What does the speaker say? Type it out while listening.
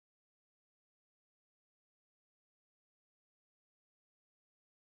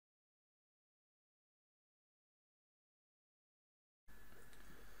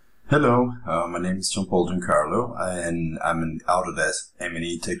Hello, my name is John Paul Giancarlo, and I'm an Autodesk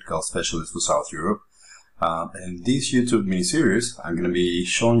M&E technical specialist for South Europe. In this YouTube mini-series, I'm going to be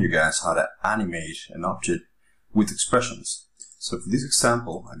showing you guys how to animate an object with expressions. So for this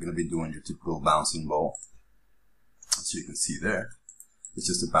example, I'm going to be doing your typical bouncing ball. As you can see there, it's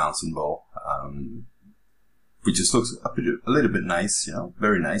just a bouncing ball, which just looks a little bit nice, you know,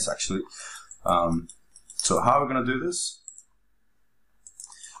 very nice actually. So how are we going to do this?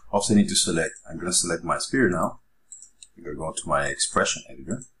 Also, I need to select, I'm going to select my sphere now. I'm going to go to my expression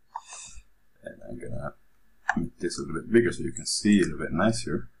editor. And I'm going to make this a little bit bigger so you can see a little bit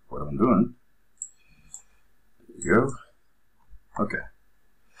nicer what I'm doing. There you go. Okay.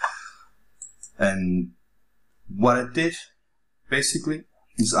 And what I did, basically,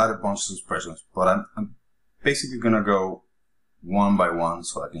 is add a bunch of expressions. But I'm basically going to go one by one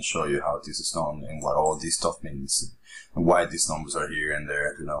so I can show you how this is done and what all this stuff means and why these numbers are here and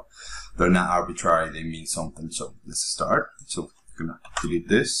there. You know, they're not arbitrary, they mean something. So let's start. So I'm gonna delete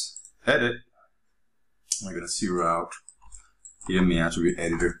this, edit. I'm gonna zero out here in my attribute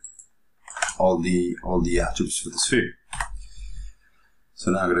editor all the attributes for the sphere. So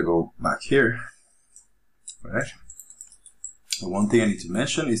now I'm gonna go back here. Right. And one thing I need to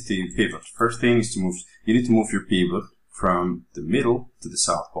mention is the pivot. First thing is you need to move your pivot from the middle to the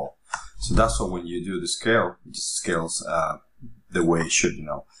south pole. So that's why when you do the scale, it just scales the way it should, you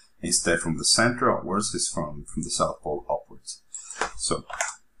know. Instead from the center upwards, it's from the south pole upwards. So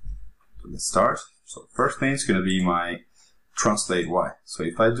let's start. So first thing is going to be my translate y. So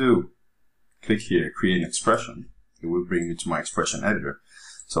if I do click here, create an expression, it will bring me to my expression editor.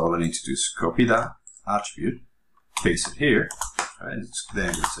 So all I need to do is copy that attribute, paste it here, right? Then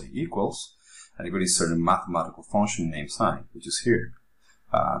I'm going to say equals. And I'm going to insert a mathematical function named sine, which is here.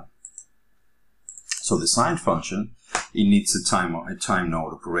 So the sine function, it needs a time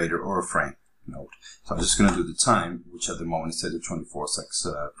node operator or a frame node. So I'm just going to do the time, which at the moment is set to 24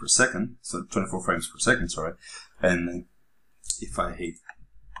 per second, so 24 frames per second, sorry. And if I hit,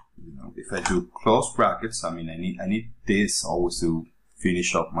 you know, if I do close brackets, I mean, I need this always to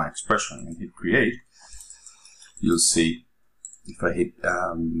finish up my expression and hit create. You'll see. If I hit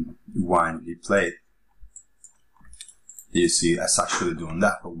Y and hit play, you see it's actually doing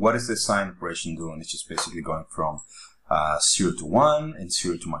that. But what is the sine operation doing? It's just basically going from 0 to 1 and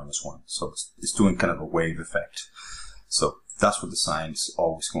 0 to -1. So it's doing kind of a wave effect. So that's what the sine is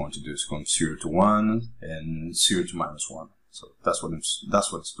always going to do. It's going 0 to 1 and 0 to -1. So that's what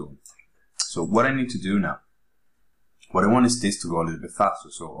it's doing. So what I need to do now, what I want is this to go a little bit faster.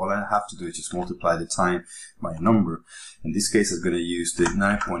 So all I have to do is just multiply the time by a number. In this case, I'm going to use the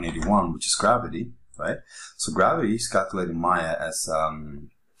 9.81, which is gravity, right? So gravity is calculating Maya as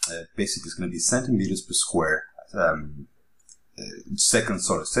basically it's going to be centimeters per square,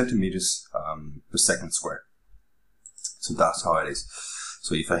 centimeters per second square. So that's how it is.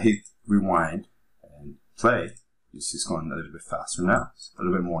 So if I hit rewind and play, you see it's going a little bit faster now. It's a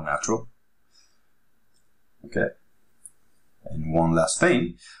little bit more natural. Okay. And one last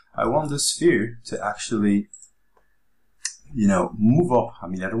thing, I want the sphere to actually, you know, move up. I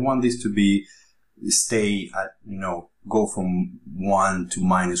mean, I don't want this to stay at, you know, go from 1 to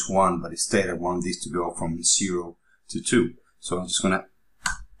 -1, but instead I want this to go from 0 to 2. So I'm just going to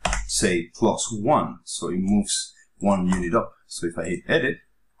say +1, so it moves 1 unit up. So if I hit edit,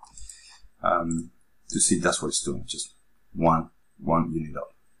 to see that's what it's doing, just one unit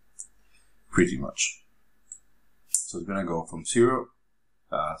up, pretty much. So it's going to go from 0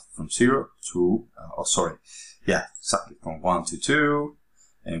 to, exactly, from 1 to 2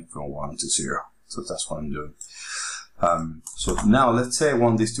 and from 1 to 0. So that's what I'm doing. So now let's say I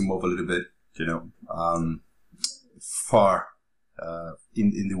want this to move a little bit, you know, far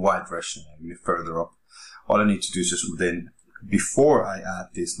in the y direction, a bit further up. All I need to do is just then, before I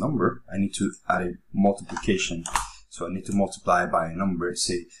add this number, I need to add a multiplication. So I need to multiply by a number.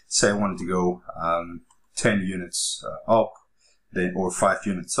 Say I wanted to go 10 units up, then or 5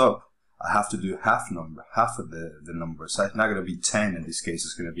 units up, I have to do half of the number. So it's not going to be 10 in this case.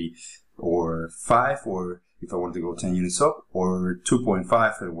 It's going to be or 5, or if I want to go 10 units up, or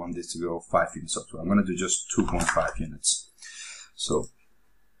 2.5 if I want this to go 5 units up. So I'm going to do just 2.5 units. So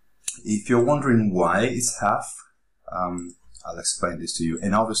if you're wondering why it's half, I'll explain this to you.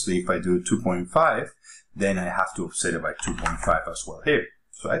 And obviously, if I do 2.5, then I have to offset it by 2.5 as well here,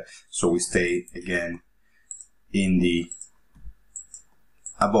 right? So we stay again in the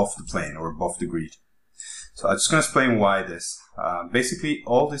above the plane or above the grid. So I'm just going to explain why this. Basically,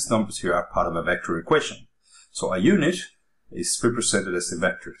 all these numbers here are part of a vector equation. So a unit is represented as a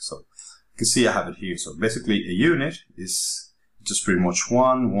vector. So you can see I have it here. So basically, a unit is just pretty much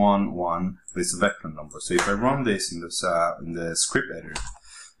 1, 1, 1, but it's a vector number. So if I run this in the script editor,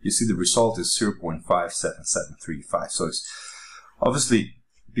 you see the result is 0.57735. So it's obviously,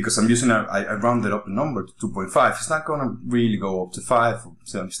 because I'm using I rounded up the number to 2.5, it's not going to really go up to 5,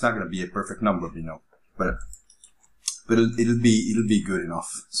 so it's not going to be a perfect number, you know, but it'll be good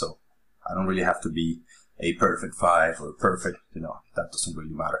enough. So I don't really have to be a perfect 5 or perfect, you know, that doesn't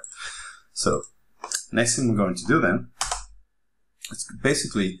really matter. So next thing we're going to do then, it's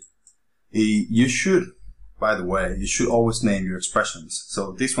basically, you should, by the way, you should always name your expressions.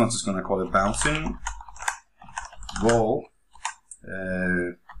 So this one's just going to call it bouncing ball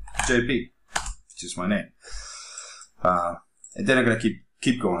JP, which is my name. And then I'm going to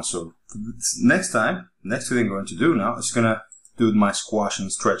keep going. So next thing I'm going to do now is going to do my squash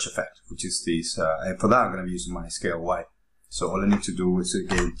and stretch effect, which is this, and for that I'm going to be using my scale Y. So all I need to do is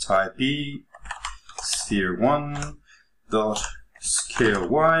again type E, sphere 1 dot scale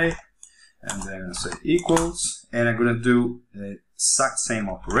Y, and then I say equals, and I'm going to do the exact same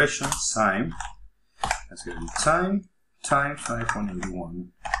operation, sine. That's going to be time times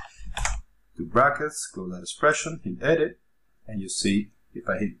 581. Do brackets, close that expression, hit edit, and you see if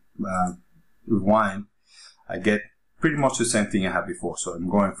I hit rewind, I get pretty much the same thing I had before. So I'm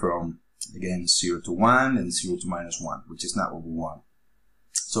going from, again, 0 to 1 and 0 to -1, which is not what we want.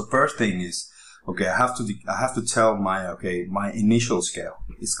 So first thing is, okay, I have to tell my initial scale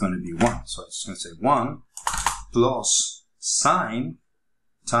is going to be 1. So I'm just going to say 1 plus sine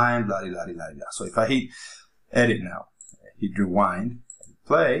time blah blah blah blah. So if I hit edit now, hit rewind, and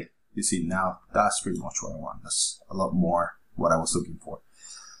play, you see now that's pretty much what I want. That's a lot more what I was looking for.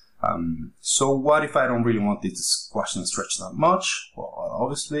 So what if I don't really want this to squash and stretch that much? Well,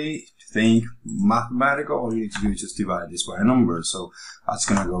 obviously, if you think mathematical, all you need to do is just divide this by a number. So that's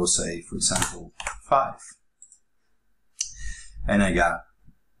going to go, say, for example, 5. And I got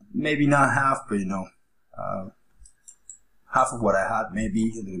maybe not half, but you know, half of what I had,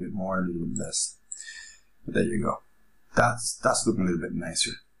 maybe a little bit more, a little bit less. But there you go. That's looking a little bit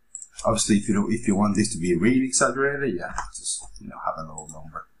nicer. Obviously, if you want this to be really exaggerated, yeah, just, you know, have a low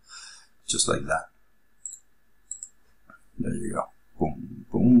number. Just like that. There you go. Boom,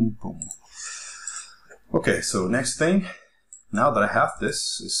 boom, boom. Okay, so next thing, now that I have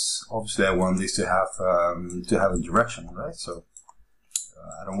this, is obviously I want this to have a direction, right? So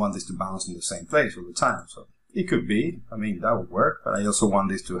I don't want this to bounce in the same place all the time. So it could be, I mean, that would work, but I also want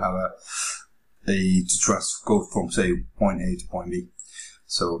this to have go from, say, point A to point B.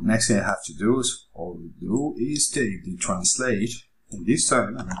 So next thing I have to do is, all we do is take the translate. And this time,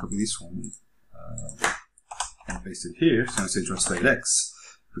 I'm going to copy this one and paste it here. So I'm going to say translate X,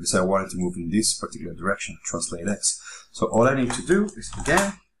 because I want it to move in this particular direction, translate X. So all I need to do is,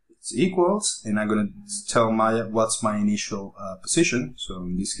 again, it's equals, and I'm going to tell what's my initial position. So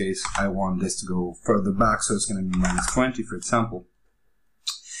in this case, I want this to go further back, so it's going to be -20, for example.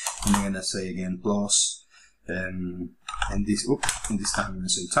 And I'm going to say again plus, and this time I'm going to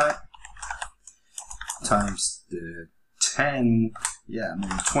say times the 10, yeah,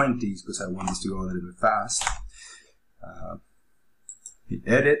 maybe 20, because I want this to go a little bit fast. Hit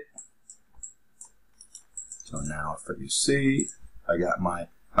edit. So now if you see, I got my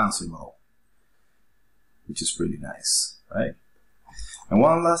bouncing ball, which is pretty nice, right? And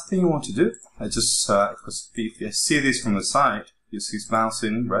one last thing I want to do, I just, because if you see this from the side, you see it's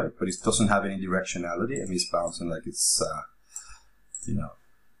bouncing, right? But it doesn't have any directionality. I mean, it's bouncing like it's, you know,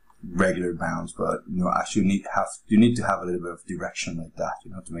 regular bounce, but you know, actually you need to have a little bit of direction like that,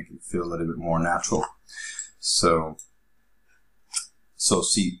 you know, to make it feel a little bit more natural. So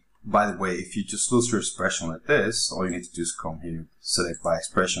see, by the way, if you just lose your expression like this, all you need to do is come here, select by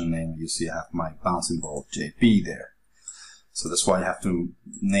expression name, you see I have my bouncing ball JP there. So that's why you have to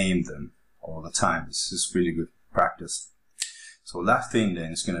name them all the time. This is really good practice. So last thing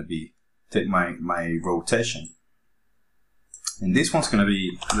then is going to be take my rotation. And this one's going to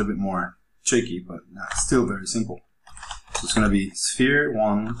be a little bit more tricky, but still very simple. So it's going to be sphere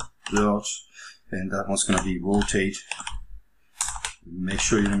 1 dot, and that one's going to be rotate. Make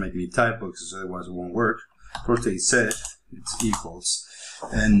sure you don't make any typos, because otherwise it won't work. Rotate Z, it's equals.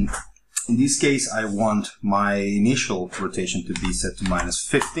 And in this case, I want my initial rotation to be set to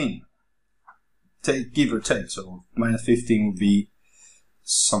 -15. Give or take. So -15 would be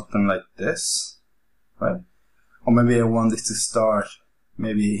something like this, right? Or maybe I want this to start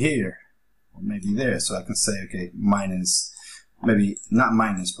maybe here, or maybe there, so I can say, okay, minus, maybe not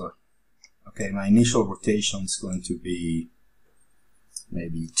minus, but okay, my initial rotation is going to be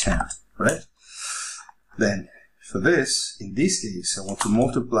maybe 10, right? Then for this, in this case, I want to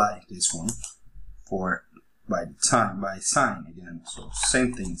multiply this one by sine again. So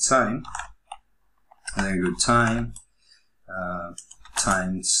same thing, sine, and then go time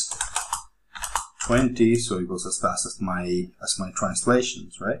times 20, so it goes as fast as my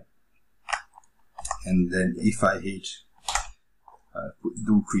translations, right? And then if I hit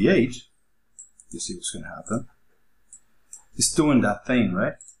do create, you see what's going to happen. It's doing that thing,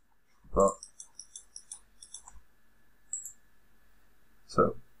 right? But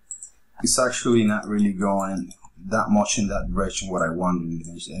so it's actually not really going that much in that direction what I want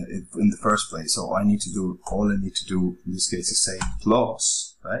in the first place. So all I need to do in this case is say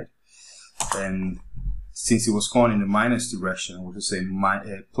plus, right? And since it was going in the minus direction, I would say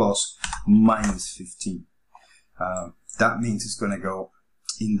plus minus 15. That means it's going to go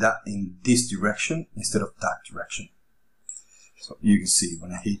in this direction instead of that direction. So you can see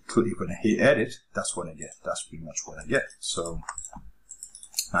when I hit edit, that's what I get. That's pretty much what I get. So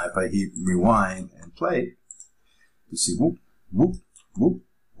now if I hit rewind and play, you see whoop, whoop, whoop,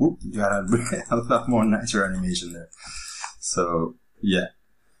 whoop. You got a lot more nicer animation there. So yeah.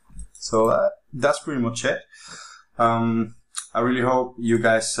 So that's pretty much it. I really hope you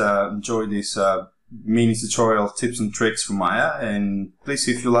guys enjoyed this mini tutorial tips and tricks for Maya. And please,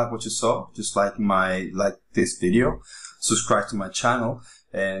 if you like what you saw, just like this video, subscribe to my channel.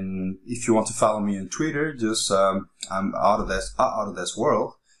 And if you want to follow me on Twitter, just I'm Autodesk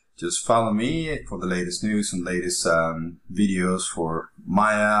World. Just follow me for the latest news and latest videos for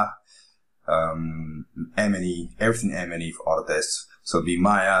Maya, Animating, everything Animating for Autodesk. So it'll be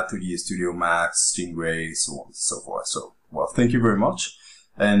Maya, 3D Studio Max, Stingray, so on and so forth. So, well, thank you very much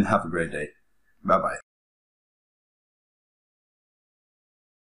and have a great day. Bye-bye.